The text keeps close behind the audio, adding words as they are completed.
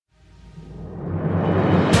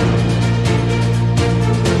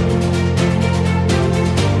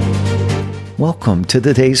Welcome to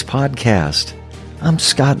today's podcast. I'm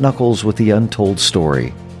Scott Knuckles with The Untold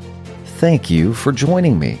Story. Thank you for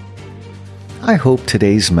joining me. I hope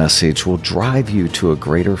today's message will drive you to a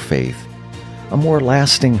greater faith, a more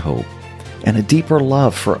lasting hope, and a deeper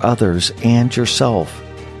love for others and yourself.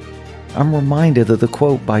 I'm reminded of the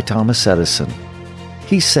quote by Thomas Edison.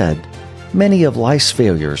 He said, "Many of life's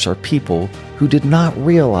failures are people who did not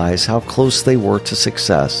realize how close they were to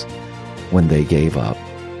success when they gave up."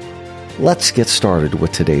 Let's get started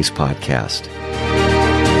with today's podcast.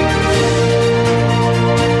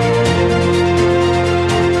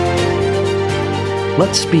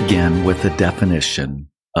 Let's begin with the definition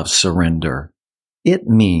of surrender. It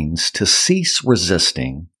means to cease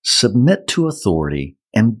resisting, submit to authority,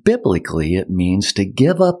 and biblically it means to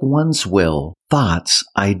give up one's will, thoughts,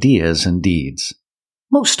 ideas, and deeds.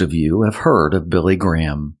 Most of you have heard of Billy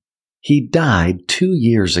Graham. He died 2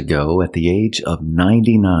 years ago at the age of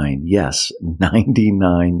 99. Yes,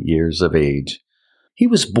 99 years of age. He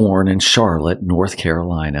was born in Charlotte, North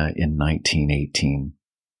Carolina in 1918.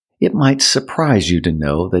 It might surprise you to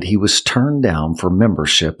know that he was turned down for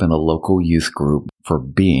membership in a local youth group for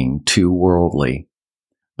being too worldly.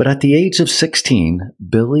 But at the age of 16,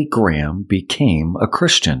 Billy Graham became a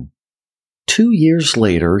Christian. 2 years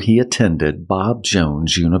later, he attended Bob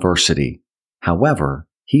Jones University. However,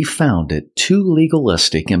 he found it too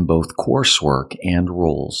legalistic in both coursework and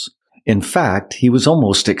rules. In fact, he was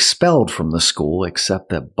almost expelled from the school, except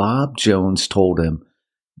that Bob Jones told him,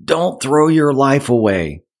 "Don't throw your life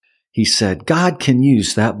away." He said, "God can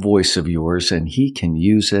use that voice of yours, and he can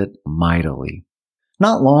use it mightily."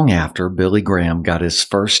 Not long after, Billy Graham got his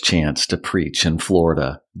first chance to preach in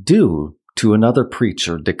Florida, due to another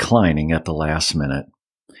preacher declining at the last minute.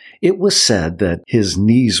 It was said that his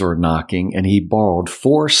knees were knocking and he borrowed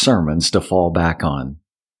 4 sermons to fall back on.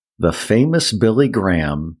 The famous Billy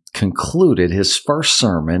Graham concluded his first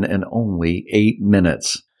sermon in only 8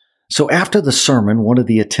 minutes. So after the sermon, one of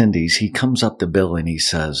the attendees, he comes up to Bill and he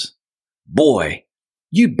says, "Boy,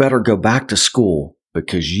 you'd better go back to school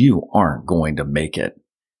because you aren't going to make it."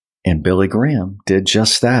 And Billy Graham did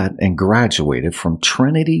just that and graduated from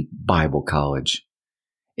Trinity Bible College.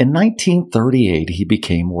 In 1938, he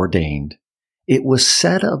became ordained. It was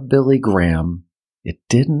said of Billy Graham, it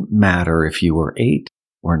didn't matter if you were 8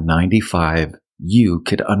 or 95, you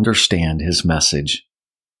could understand his message.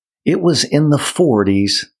 It was in the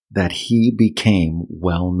 40s that he became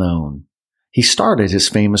well known. He started his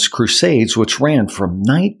famous crusades, which ran from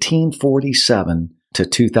 1947 to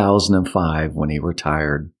 2005 when he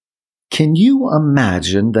retired. Can you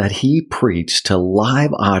imagine that he preached to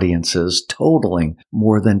live audiences totaling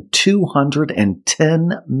more than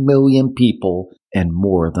 210 million people in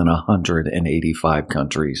more than 185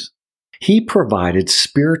 countries? He provided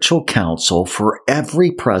spiritual counsel for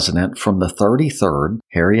every president from the 33rd,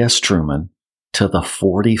 Harry S. Truman, to the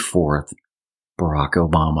 44th, Barack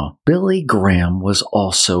Obama. Billy Graham was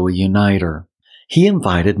also a uniter. He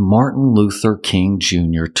invited Martin Luther King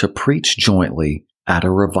Jr. to preach jointly at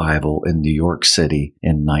a revival in New York City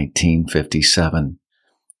in 1957.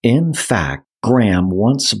 In fact, Graham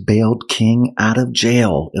once bailed King out of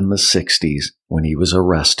jail in the 60s when he was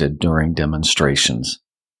arrested during demonstrations.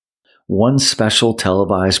 One special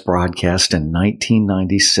televised broadcast in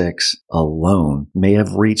 1996 alone may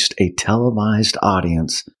have reached a televised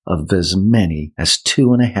audience of as many as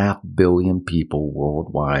 2.5 billion people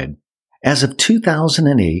worldwide. As of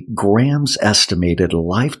 2008, Graham's estimated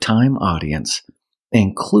lifetime audience,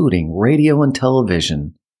 including radio and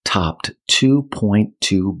television, topped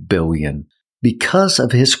 2.2 billion. Because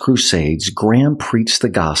of his crusades, Graham preached the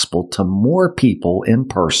gospel to more people in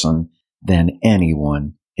person than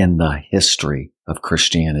anyone in the history of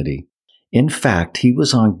Christianity. In fact, he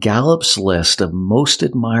was on Gallup's list of most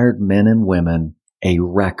admired men and women a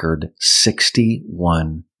record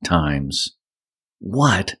 61 times.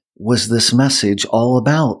 What was this message all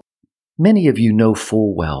about? Many of you know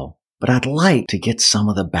full well, but I'd like to get some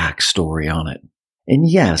of the backstory on it. And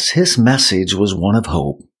yes, his message was one of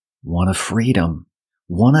hope, one of freedom,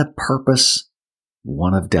 one of purpose,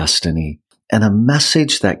 one of destiny, and a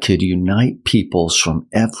message that could unite peoples from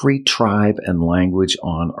every tribe and language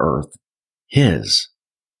on earth. His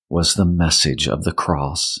was the message of the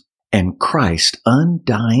cross and Christ's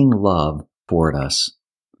undying love toward us.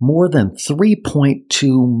 More than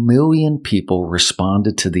 3.2 million people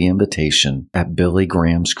responded to the invitation at Billy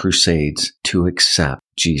Graham's crusades to accept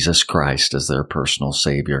Jesus Christ as their personal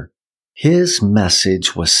Savior. His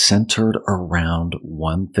message was centered around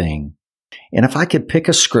one thing. And if I could pick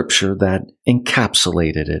a scripture that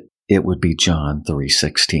encapsulated it, it would be John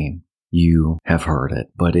 3:16. You have heard it,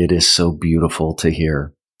 but it is so beautiful to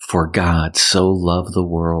hear. For God so loved the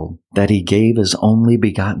world that he gave his only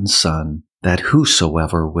begotten Son, that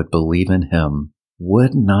whosoever would believe in him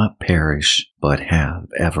would not perish, but have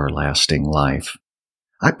everlasting life.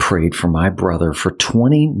 I prayed for my brother for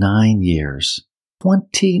 29 years.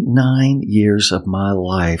 29 years of my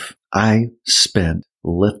life I spent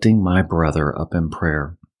lifting my brother up in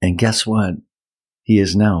prayer. And guess what? He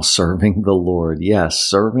is now serving the Lord. Yes,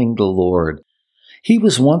 serving the Lord. He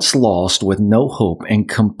was once lost with no hope and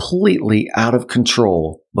completely out of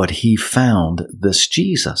control, but he found this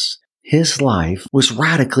Jesus. His life was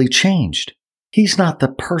radically changed. He's not the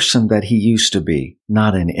person that he used to be,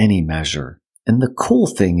 not in any measure. And the cool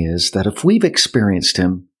thing is that if we've experienced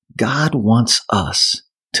him, God wants us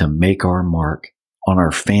to make our mark on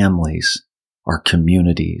our families, our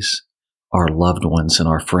communities, our loved ones, and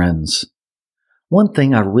our friends. One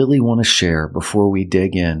thing I really want to share before we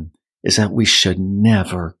dig in is that we should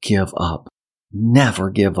never give up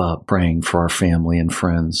praying for our family and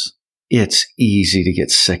friends. It's easy to get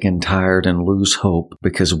sick and tired and lose hope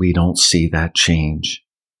because we don't see that change.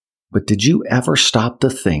 But did you ever stop to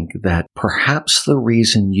think that perhaps the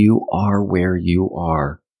reason you are where you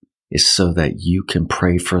are is so that you can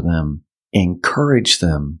pray for them, encourage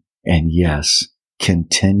them, and yes,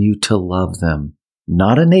 continue to love them,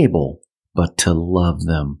 not enable, but to love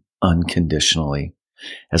them unconditionally.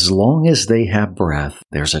 As long as they have breath,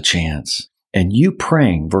 there's a chance. And you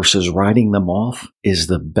praying versus writing them off is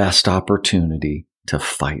the best opportunity to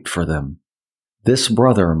fight for them. This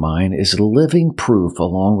brother of mine is living proof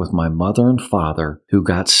along with my mother and father who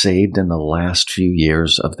got saved in the last few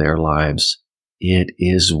years of their lives. It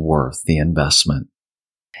is worth the investment.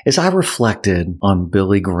 As I reflected on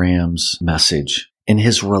Billy Graham's message and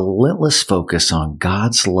his relentless focus on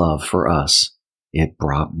God's love for us, it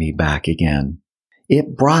brought me back again.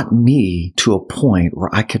 It brought me to a point where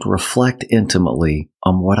I could reflect intimately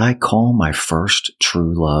on what I call my first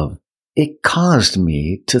true love. It caused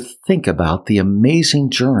me to think about the amazing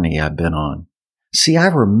journey I've been on. See, I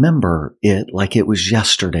remember it like it was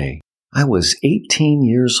yesterday. I was 18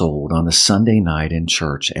 years old on a Sunday night in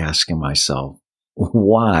church asking myself,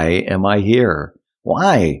 why am I here?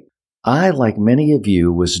 Why? I, like many of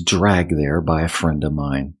you, was dragged there by a friend of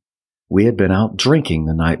mine. We had been out drinking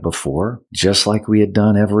the night before, just like we had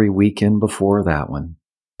done every weekend before that one.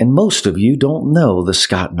 And most of you don't know the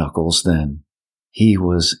Scott Knuckles then. He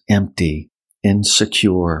was empty,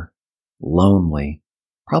 insecure, lonely,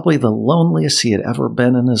 probably the loneliest he had ever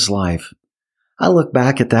been in his life. I look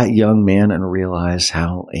back at that young man and realize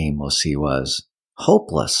how aimless he was,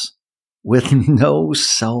 hopeless, with no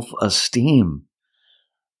self-esteem.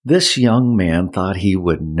 This young man thought he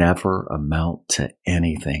would never amount to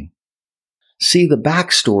anything. See, the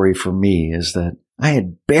backstory for me is that I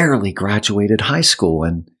had barely graduated high school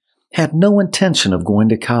and had no intention of going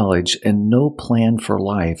to college and no plan for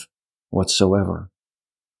life whatsoever.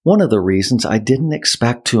 One of the reasons I didn't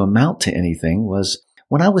expect to amount to anything was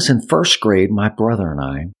when I was in first grade, my brother and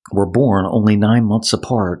I were born only 9 months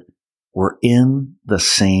apart. We're in the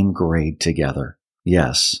same grade together.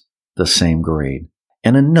 Yes, the same grade.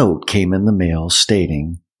 And a note came in the mail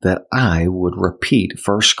stating that I would repeat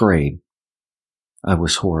first grade. I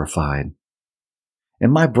was horrified.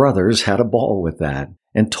 And my brothers had a ball with that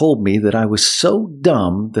and told me that I was so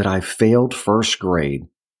dumb that I failed first grade.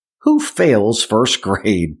 Who fails first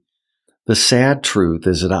grade? The sad truth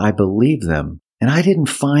is that I believed them, and I didn't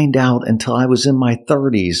find out until I was in my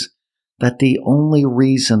 30s that the only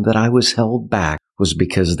reason that I was held back was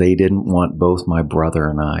because they didn't want both my brother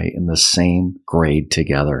and I in the same grade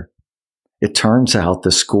together. It turns out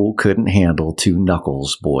the school couldn't handle two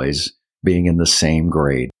Knuckles boys being in the same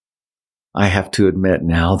grade. I have to admit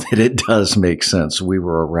now that it does make sense. We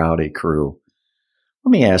were a rowdy crew.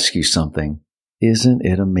 Let me ask you something. Isn't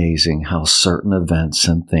it amazing how certain events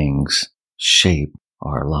and things shape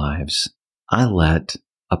our lives? I let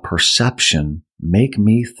a perception make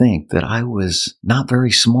me think that I was not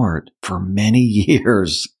very smart for many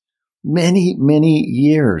years. Many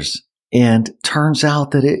years. And turns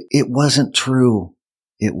out that it wasn't true.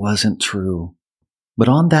 It wasn't true. But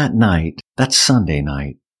on that night, that Sunday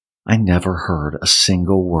night, I never heard a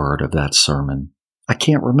single word of that sermon. I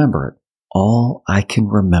can't remember it. All I can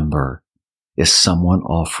remember is someone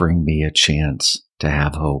offering me a chance to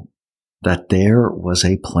have hope, that there was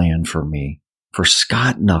a plan for me. For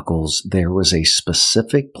Scott Knuckles, there was a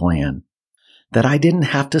specific plan, that I didn't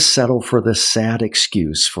have to settle for the sad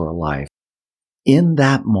excuse for a life. In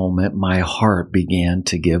that moment, my heart began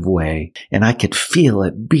to give way, and I could feel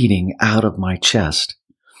it beating out of my chest.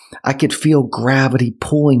 I could feel gravity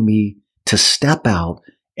pulling me to step out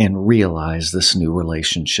and realize this new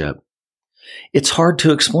relationship. It's hard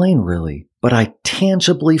to explain, really, but I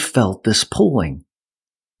tangibly felt this pulling,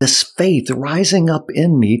 this faith rising up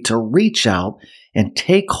in me to reach out and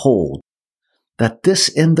take hold, that this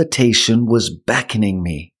invitation was beckoning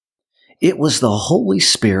me. It was the Holy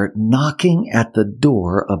Spirit knocking at the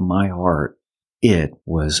door of my heart. It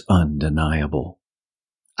was undeniable.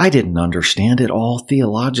 I didn't understand it all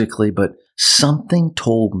theologically, but something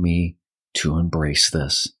told me to embrace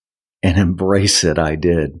this. And embrace it I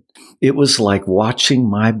did. It was like watching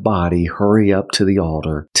my body hurry up to the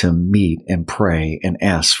altar to meet and pray and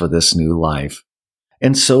ask for this new life.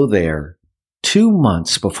 And so there, 2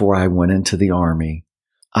 months before I went into the Army,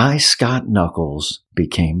 I, Scott Knuckles,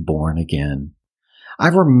 became born again. I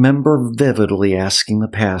remember vividly asking the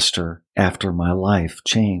pastor after my life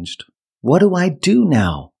changed, "What do I do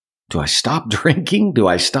now? Do I stop drinking? Do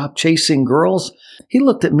I stop chasing girls?" He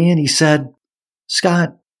looked at me and he said,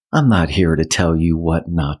 "Scott, I'm not here to tell you what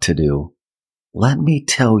not to do. Let me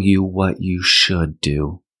tell you what you should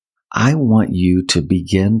do. I want you to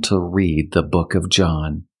begin to read the book of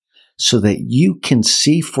John so that you can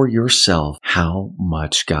see for yourself how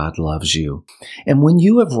much God loves you. And when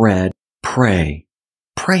you have read, pray.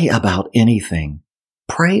 Pray about anything.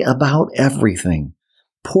 Pray about everything.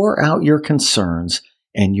 Pour out your concerns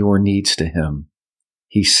and your needs to Him."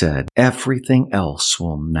 He said, "Everything else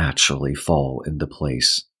will naturally fall into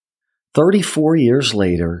place." 34 years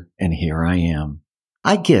later, and here I am.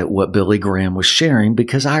 I get what Billy Graham was sharing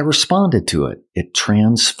because I responded to it. It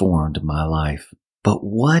transformed my life. But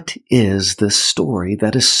what is this story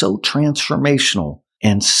that is so transformational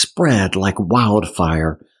and spread like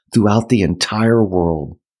wildfire throughout the entire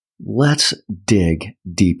world? Let's dig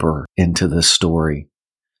deeper into this story.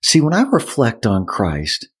 See, when I reflect on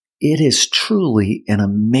Christ, it is truly an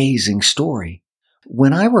amazing story.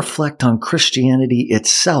 When I reflect on Christianity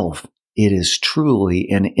itself, it is truly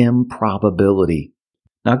an improbability.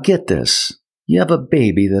 Now get this. You have a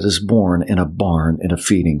baby that is born in a barn in a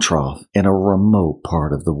feeding trough in a remote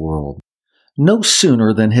part of the world. No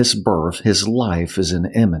sooner than his birth, his life is in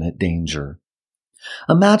imminent danger.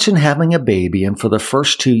 Imagine having a baby and for the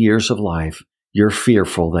first 2 years of life, you're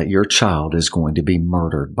fearful that your child is going to be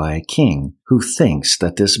murdered by a king who thinks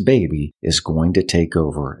that this baby is going to take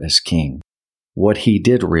over as king. What he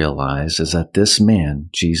did realize is that this man,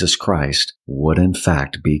 Jesus Christ, would in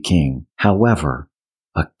fact be king. However,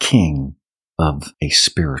 a king of a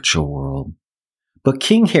spiritual world. But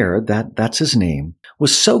King Herod, that's his name,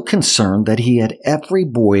 was so concerned that he had every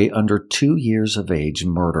boy under 2 years of age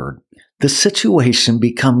murdered. The situation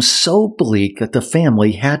becomes so bleak that the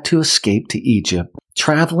family had to escape to Egypt,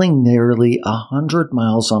 traveling nearly 100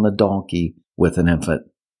 miles on a donkey with an infant.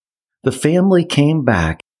 The family came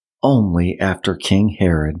back only after King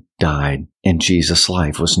Herod died and Jesus'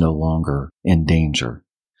 life was no longer in danger.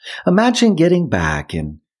 Imagine getting back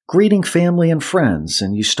and greeting family and friends,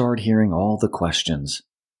 and you start hearing all the questions.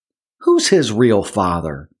 Who's his real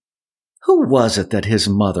father? Who was it that his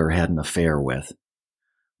mother had an affair with?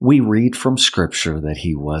 We read from Scripture that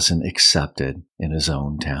he wasn't accepted in his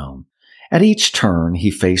own town. At each turn,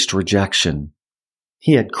 he faced rejection.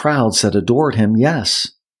 He had crowds that adored him,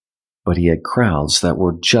 yes, but he had crowds that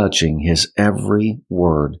were judging his every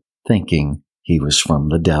word, thinking he was from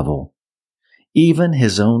the devil. Even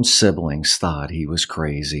his own siblings thought he was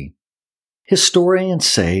crazy. Historians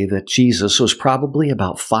say that Jesus was probably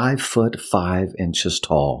about 5'5"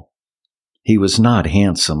 tall. He was not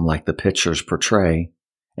handsome like the pictures portray,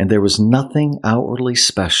 and there was nothing outwardly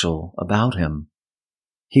special about him.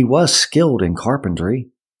 He was skilled in carpentry,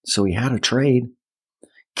 so he had a trade.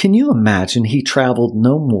 Can you imagine he traveled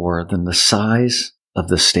no more than the size of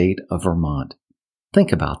the state of Vermont?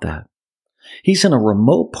 Think about that. He's in a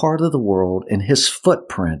remote part of the world, and his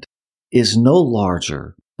footprint is no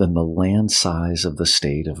larger than the land size of the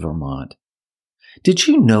state of Vermont. Did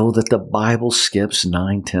you know that the Bible skips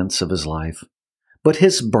 9/10 of his life? But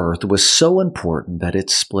his birth was so important that it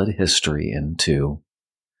split history in two.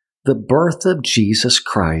 The birth of Jesus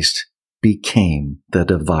Christ became the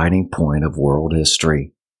dividing point of world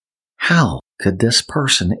history. How could this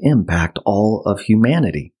person impact all of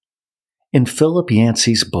humanity? In Philip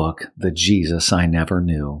Yancey's book, The Jesus I Never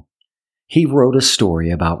Knew, he wrote a story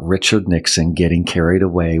about Richard Nixon getting carried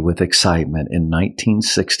away with excitement in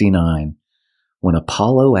 1969 when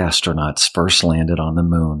Apollo astronauts first landed on the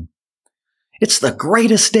moon. "It's the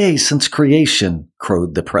greatest day since creation,"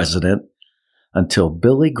 crowed the president, until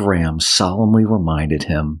Billy Graham solemnly reminded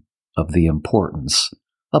him of the importance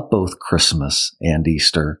of both Christmas and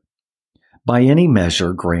Easter. By any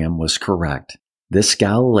measure, Graham was correct. This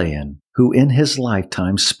Galilean who in his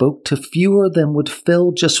lifetime spoke to fewer than would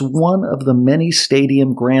fill just one of the many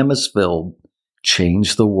stadium Graham has filled,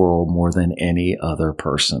 changed the world more than any other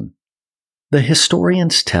person. The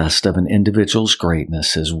historian's test of an individual's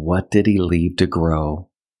greatness is, what did he leave to grow?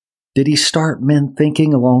 Did he start men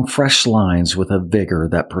thinking along fresh lines with a vigor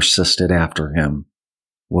that persisted after him?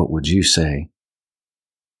 What would you say?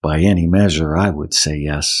 By any measure, I would say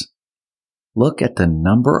yes. Look at the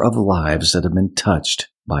number of lives that have been touched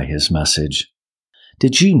by his message.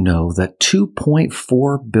 Did you know that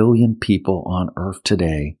 2.4 billion people on earth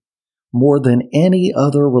today, more than any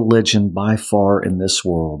other religion by far in this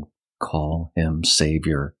world, call him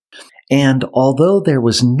Savior? And although there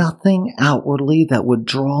was nothing outwardly that would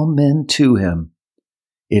draw men to him,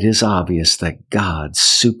 it is obvious that God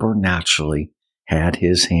supernaturally had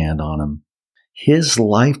his hand on him. His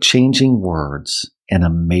life-changing words and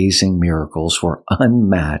amazing miracles were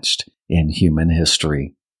unmatched in human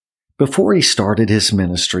history. Before he started his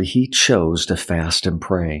ministry, he chose to fast and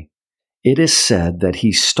pray. It is said that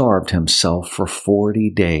he starved himself for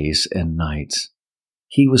 40 days and nights.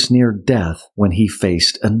 He was near death when he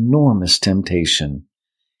faced enormous temptation,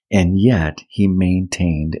 and yet he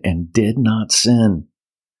maintained and did not sin.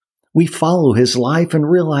 We follow his life and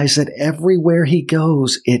realize that everywhere he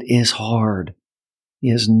goes, it is hard. He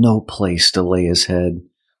has no place to lay his head,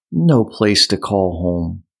 no place to call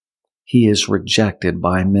home. He is rejected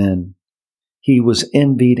by men. He was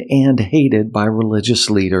envied and hated by religious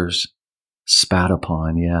leaders, spat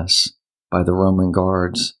upon, yes, by the Roman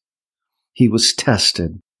guards. He was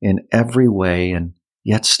tested in every way and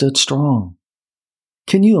yet stood strong.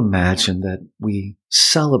 Can you imagine that we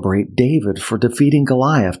celebrate David for defeating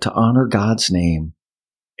Goliath to honor God's name,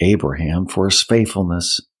 Abraham for his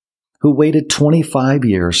faithfulness, who waited 25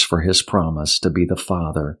 years for his promise to be the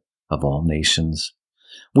father of all nations?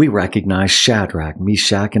 We recognize Shadrach,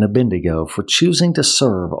 Meshach, and Abednego for choosing to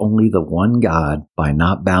serve only the one God by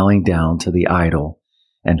not bowing down to the idol,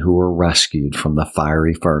 and who were rescued from the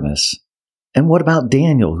fiery furnace. And what about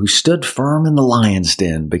Daniel, who stood firm in the lion's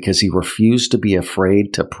den because he refused to be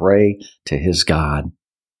afraid to pray to his God?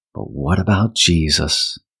 But what about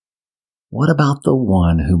Jesus? What about the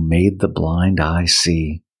one who made the blind eye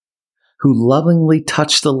see, who lovingly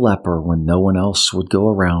touched the leper when no one else would go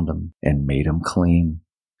around him and made him clean,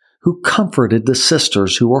 who comforted the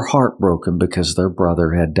sisters who were heartbroken because their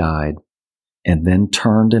brother had died, and then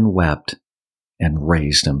turned and wept and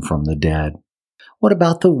raised him from the dead? What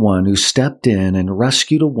about the one who stepped in and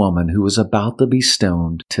rescued a woman who was about to be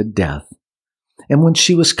stoned to death, and when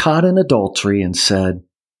she was caught in adultery and said,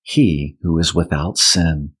 "He who is without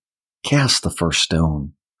sin, cast the first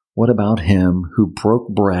stone"? What about him who broke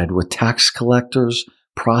bread with tax collectors,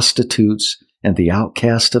 prostitutes, and the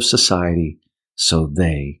outcast of society so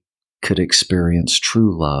they could experience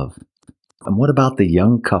true love? And what about the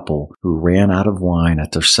young couple who ran out of wine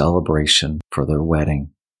at their celebration for their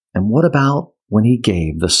wedding? And what about when he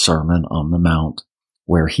gave the Sermon on the Mount,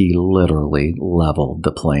 where he literally leveled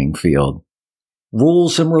the playing field?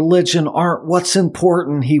 Rules and religion aren't what's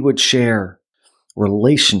important, he would share.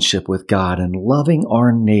 Relationship with God and loving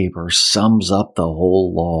our neighbor sums up the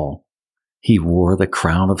whole law. He wore the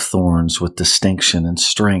crown of thorns with distinction and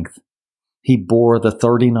strength. He bore the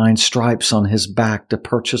 39 stripes on his back to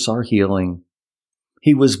purchase our healing.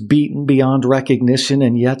 He was beaten beyond recognition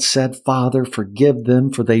and yet said, "Father, forgive them,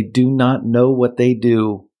 for they do not know what they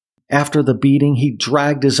do." After the beating, he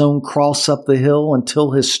dragged his own cross up the hill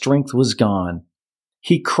until his strength was gone.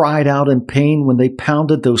 He cried out in pain when they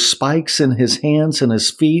pounded those spikes in his hands and his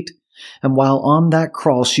feet. And while on that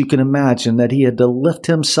cross, you can imagine that he had to lift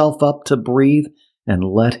himself up to breathe and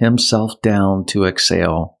let himself down to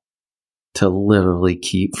exhale, to literally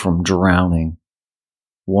keep from drowning.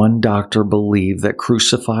 One doctor believed that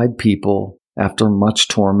crucified people, after much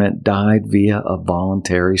torment, died via a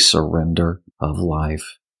voluntary surrender of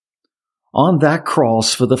life. On that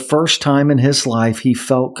cross, for the first time in his life, he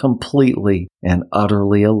felt completely and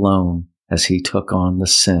utterly alone as he took on the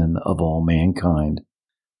sin of all mankind.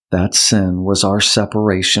 That sin was our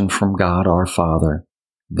separation from God our Father,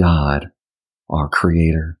 God our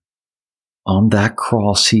Creator. On that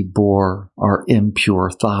cross, he bore our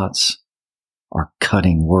impure thoughts, our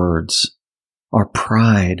cutting words, our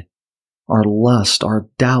pride, our lust, our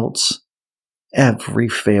doubts, every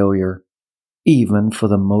failure. Even for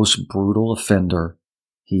the most brutal offender,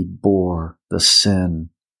 he bore the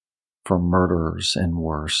sin for murderers and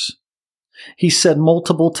worse. He said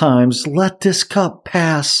multiple times, "Let this cup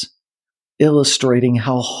pass," illustrating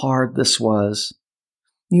how hard this was.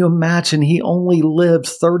 You imagine he only lived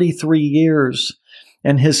 33 years,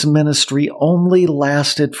 and his ministry only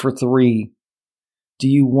lasted for 3. Do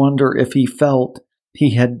you wonder if he felt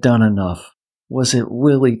he had done enough? Was it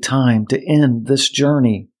really time to end this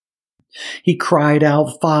journey? He cried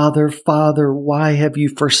out, "Father, Father, why have you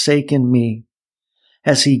forsaken me?"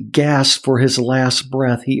 As he gasped for his last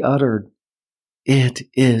breath, he uttered, "It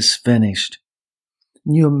is finished."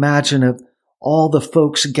 Can you imagine if all the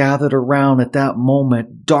folks gathered around at that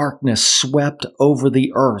moment, darkness swept over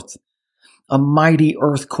the earth. A mighty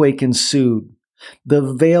earthquake ensued.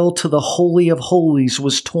 The veil to the Holy of Holies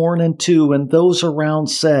was torn in two, and those around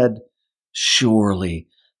said, "Surely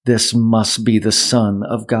this must be the Son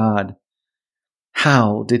of God."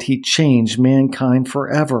 How did he change mankind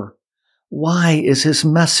forever? Why is his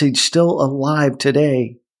message still alive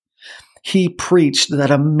today? He preached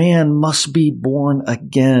that a man must be born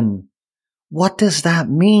again. What does that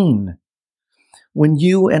mean? When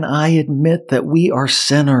you and I admit that we are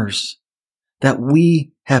sinners, that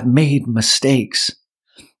we have made mistakes,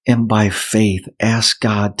 and by faith ask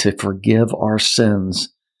God to forgive our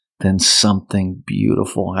sins, then something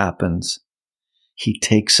beautiful happens. He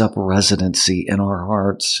takes up residency in our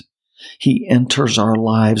hearts. He enters our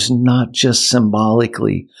lives not just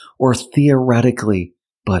symbolically or theoretically,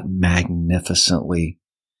 but magnificently.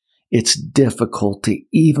 It's difficult to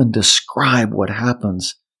even describe what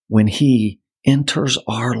happens when he enters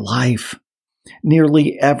our life.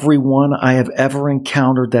 Nearly everyone I have ever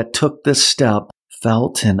encountered that took this step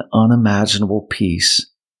felt an unimaginable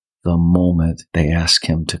peace the moment they asked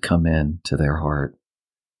him to come into their heart.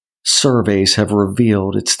 Surveys have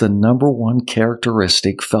revealed it's the number one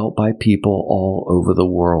characteristic felt by people all over the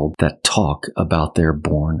world that talk about their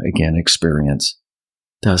born-again experience.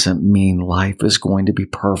 Doesn't mean life is going to be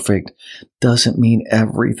perfect. Doesn't mean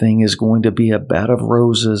everything is going to be a bed of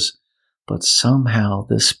roses. But somehow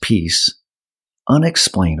this peace,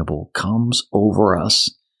 unexplainable, comes over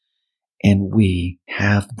us, and we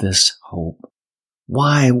have this hope.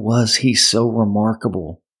 Why was he so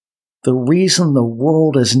remarkable? The reason the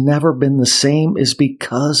world has never been the same is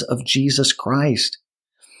because of Jesus Christ.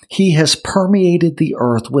 He has permeated the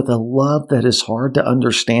earth with a love that is hard to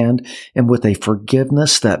understand and with a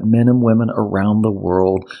forgiveness that men and women around the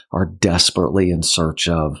world are desperately in search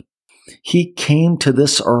of. He came to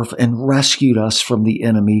this earth and rescued us from the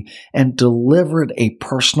enemy and delivered a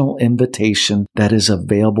personal invitation that is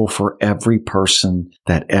available for every person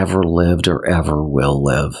that ever lived or ever will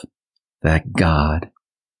live. That God,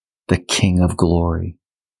 the King of Glory,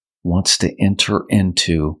 wants to enter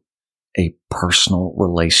into a personal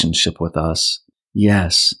relationship with us.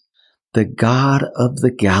 Yes, the God of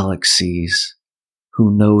the galaxies,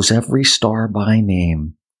 who knows every star by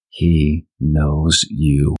name, he knows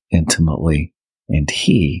you intimately, and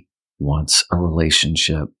he wants a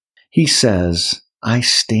relationship. He says, "I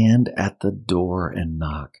stand at the door and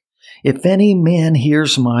knock. If any man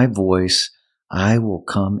hears my voice, I will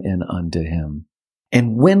come in unto him."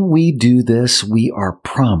 And when we do this, we are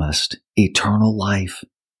promised eternal life,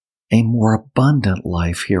 a more abundant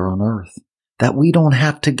life here on earth, that we don't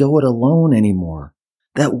have to go it alone anymore,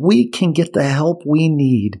 that we can get the help we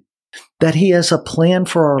need, that he has a plan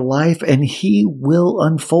for our life and he will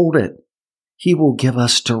unfold it. He will give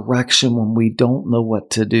us direction when we don't know what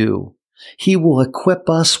to do. He will equip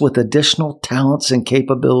us with additional talents and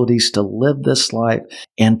capabilities to live this life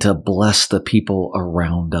and to bless the people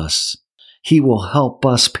around us. He will help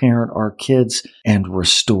us parent our kids and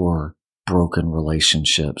restore broken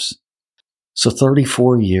relationships. So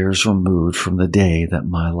 34 years removed from the day that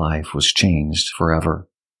my life was changed forever.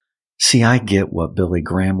 See, I get what Billy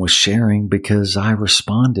Graham was sharing because I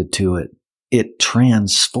responded to it. It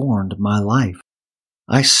transformed my life.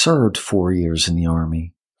 I served 4 years in the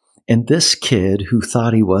Army, and this kid who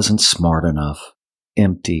thought he wasn't smart enough,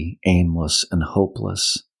 empty, aimless, and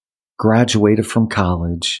hopeless, graduated from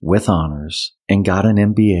college with honors and got an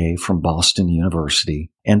MBA from Boston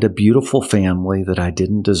University and a beautiful family that I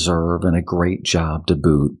didn't deserve and a great job to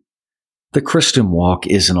boot. The Christian walk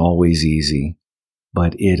isn't always easy,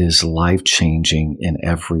 but it is life-changing in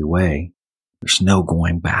every way. There's no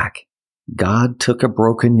going back. God took a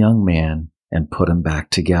broken young man and put him back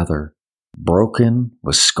together, broken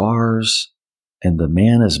with scars, and the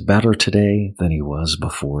man is better today than he was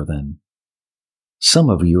before then. Some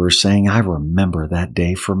of you are saying, "I remember that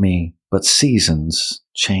day for me," but seasons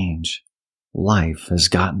change. Life has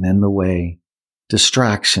gotten in the way.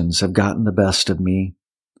 Distractions have gotten the best of me.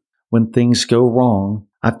 When things go wrong,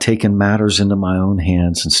 I've taken matters into my own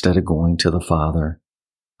hands instead of going to the Father.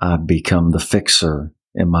 I've become the fixer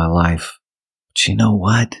in my life. But you know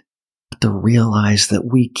what? To realize that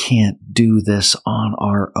we can't do this on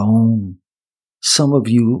our own. Some of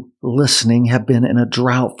you listening have been in a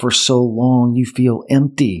drought for so long you feel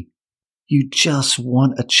empty. You just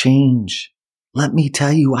want a change. Let me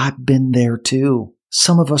tell you, I've been there too.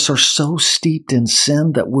 Some of us are so steeped in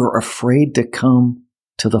sin that we're afraid to come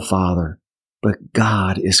to the Father. But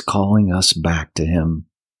God is calling us back to Him.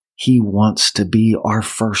 He wants to be our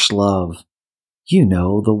first love. You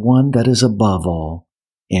know, the one that is above all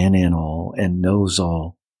and in all and knows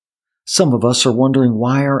all. Some of us are wondering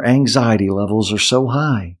why our anxiety levels are so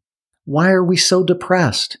high. Why are we so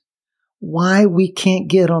depressed? Why we can't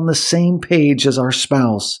get on the same page as our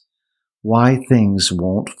spouse? Why things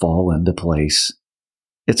won't fall into place?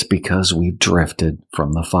 It's because we've drifted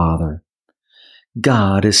from the Father.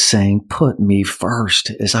 God is saying, put me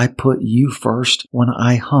first as I put you first when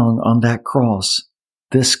I hung on that cross.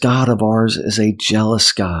 This God of ours is a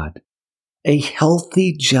jealous God, a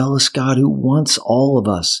healthy, jealous God who wants all of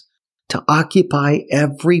us to occupy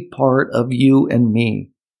every part of you and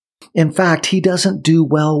me. In fact, He doesn't do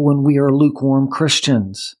well when we are lukewarm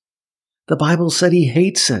Christians. The Bible said He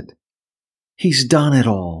hates it. He's done it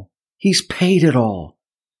all. He's paid it all.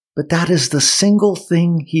 But that is the single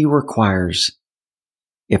thing He requires.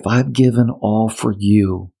 If I've given all for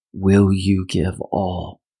you, will you give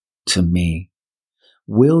all to me?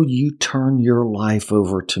 Will you turn your life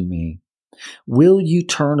over to me? Will you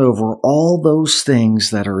turn over all those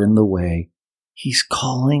things that are in the way? He's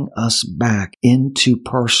calling us back into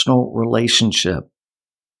personal relationship.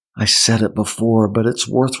 I said it before, but it's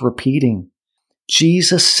worth repeating.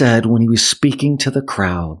 Jesus said when He was speaking to the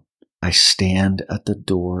crowd, I stand at the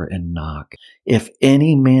door and knock. If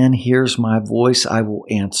any man hears my voice, I will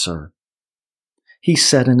answer. He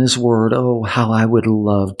said in His word, oh, how I would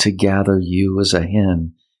love to gather you as a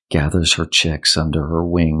hen gathers her chicks under her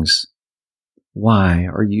wings. Why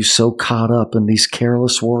are you so caught up in these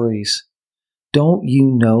careless worries? Don't you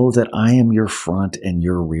know that I am your front and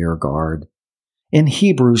your rear guard? In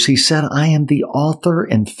Hebrews, He said, I am the author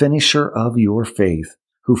and finisher of your faith,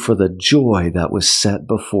 who for the joy that was set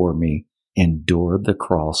before me endured the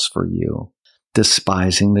cross for you,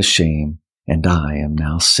 despising the shame, and I am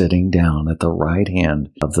now sitting down at the right hand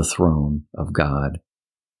of the throne of God.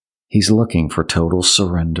 He's looking for total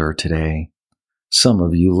surrender today. Some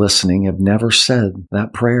of you listening have never said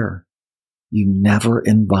that prayer. You never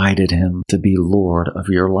invited Him to be Lord of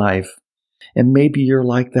your life. And maybe you're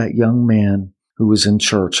like that young man who was in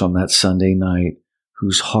church on that Sunday night,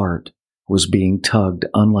 whose heart was being tugged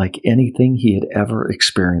unlike anything he had ever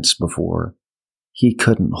experienced before. He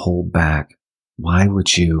couldn't hold back. Why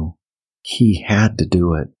would you? He had to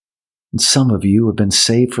do it. And some of you have been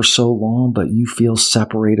saved for so long, but you feel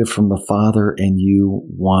separated from the Father and you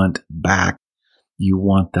want back. You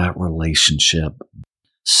want that relationship.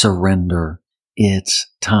 Surrender. It's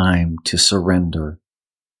time to surrender,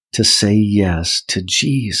 to say yes to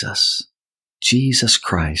Jesus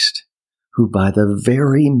Christ, who by the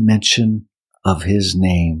very mention of His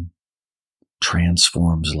name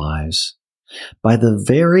transforms lives. By the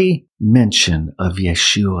very mention of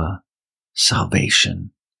Yeshua,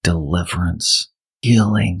 salvation, deliverance,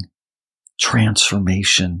 healing,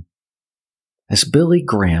 transformation. As Billy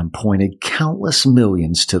Graham pointed countless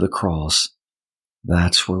millions to the cross,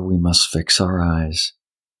 that's where we must fix our eyes.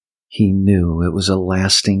 He knew it was a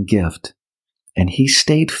lasting gift, and He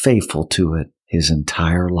stayed faithful to it His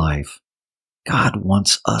entire life. God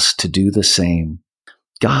wants us to do the same.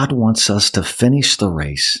 God wants us to finish the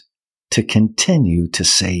race, to continue to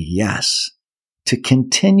say yes, to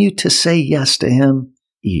continue to say yes to Him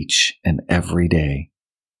each and every day.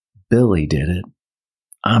 Billy did it.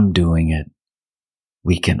 I'm doing it.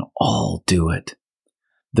 We can all do it.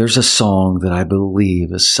 There's a song that I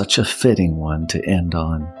believe is such a fitting one to end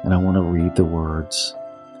on, and I want to read the words.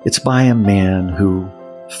 It's by a man who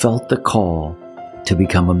felt the call to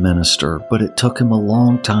become a minister, but it took him a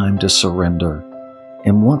long time to surrender.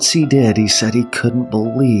 And once he did, he said he couldn't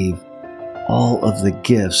believe all of the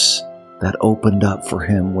gifts that opened up for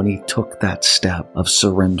him when he took that step of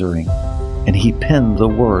surrendering. And he penned the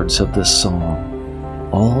words of this song,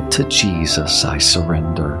 all to Jesus I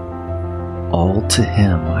surrender. All to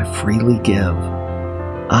Him I freely give.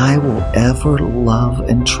 I will ever love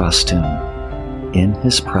and trust Him. In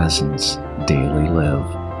His presence daily live.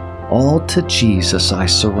 All to Jesus I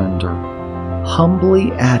surrender.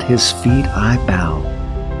 Humbly at His feet I bow.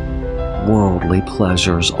 Worldly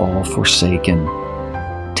pleasures all forsaken.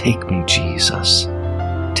 Take me, Jesus.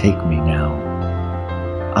 Take me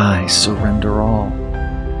now. I surrender all.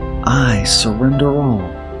 I surrender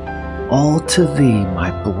all. All to Thee,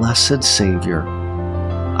 my blessed Savior,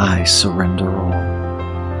 I surrender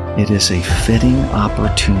all. It is a fitting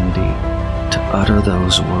opportunity to utter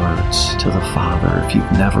those words to the Father if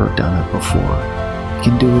you've never done it before. You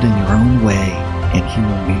can do it in your own way. and He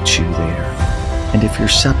will meet you there. And if you're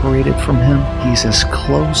separated from Him, He's as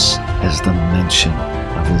close as the mention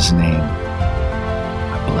of His name.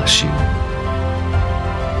 I bless you.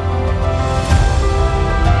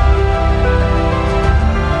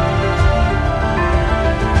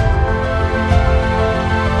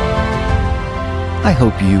 I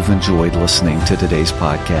hope you've enjoyed listening to today's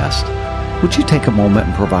podcast. Would you take a moment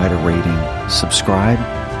and provide a rating, subscribe,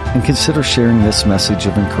 and consider sharing this message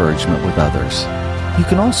of encouragement with others? You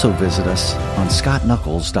can also visit us on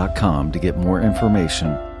scottnuckles.com to get more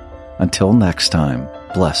information. Until next time,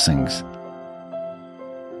 blessings.